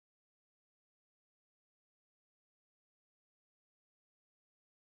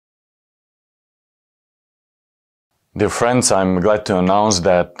Dear friends, I'm glad to announce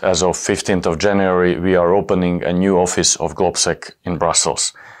that as of 15th of January, we are opening a new office of GLOBSEC in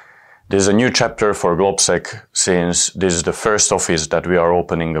Brussels. This is a new chapter for GLOBSEC since this is the first office that we are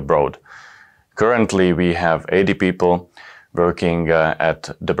opening abroad. Currently, we have 80 people working at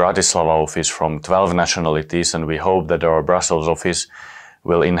the Bratislava office from 12 nationalities, and we hope that our Brussels office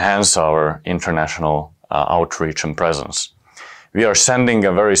will enhance our international outreach and presence. We are sending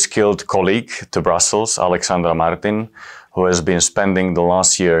a very skilled colleague to Brussels, Alexandra Martin, who has been spending the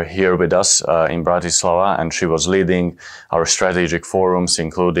last year here with us in Bratislava, and she was leading our strategic forums,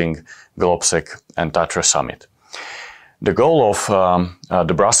 including GLOBSEC and Tatra Summit. The goal of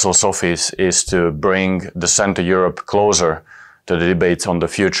the Brussels office is to bring the Center Europe closer to the debate on the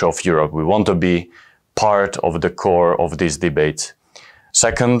future of Europe. We want to be part of the core of these debates.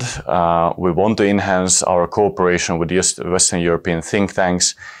 Second, we want to enhance our cooperation with Western European think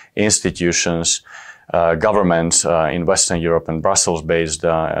tanks, institutions, governments in Western Europe and Brussels-based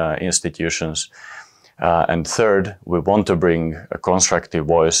institutions. And third, we want to bring a constructive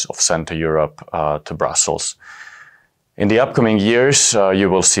voice of Central Europe to Brussels. In the upcoming years, you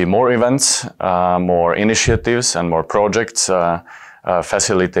will see more events, more initiatives and more projects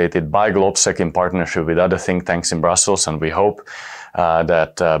facilitated by GLOBSEC in partnership with other think tanks in Brussels, and we hope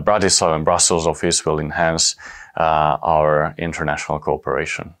that Bratislava and Brussels office will enhance our international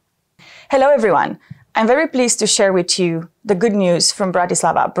cooperation. Hello everyone. I'm very pleased to share with you the good news from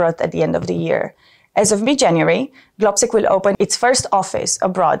Bratislava abroad at the end of the year. As of mid-January, GLOBSEC will open its first office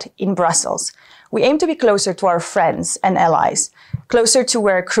abroad in Brussels. We aim to be closer to our friends and allies, closer to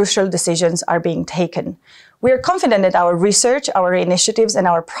where crucial decisions are being taken. We are confident that our research, our initiatives, and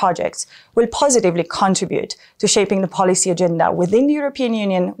our projects will positively contribute to shaping the policy agenda within the European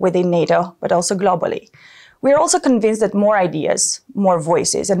Union, within NATO, but also globally. We are also convinced that more ideas, more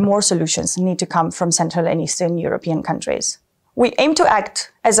voices, and more solutions need to come from Central and Eastern European countries. We aim to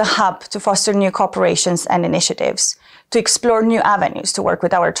act as a hub to foster new cooperations and initiatives, to explore new avenues to work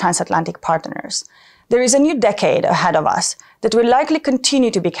with our transatlantic partners. There is a new decade ahead of us that will likely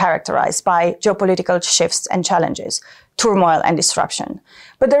continue to be characterized by geopolitical shifts and challenges, turmoil and disruption.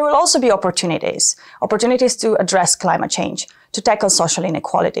 But there will also be opportunities to address climate change, to tackle social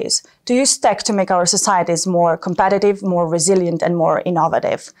inequalities, to use tech to make our societies more competitive, more resilient, and more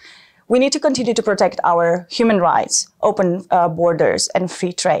innovative. We need to continue to protect our human rights, open borders, and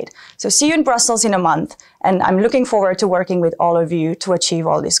free trade. So see you in Brussels in a month, and I'm looking forward to working with all of you to achieve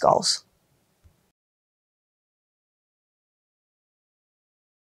all these goals.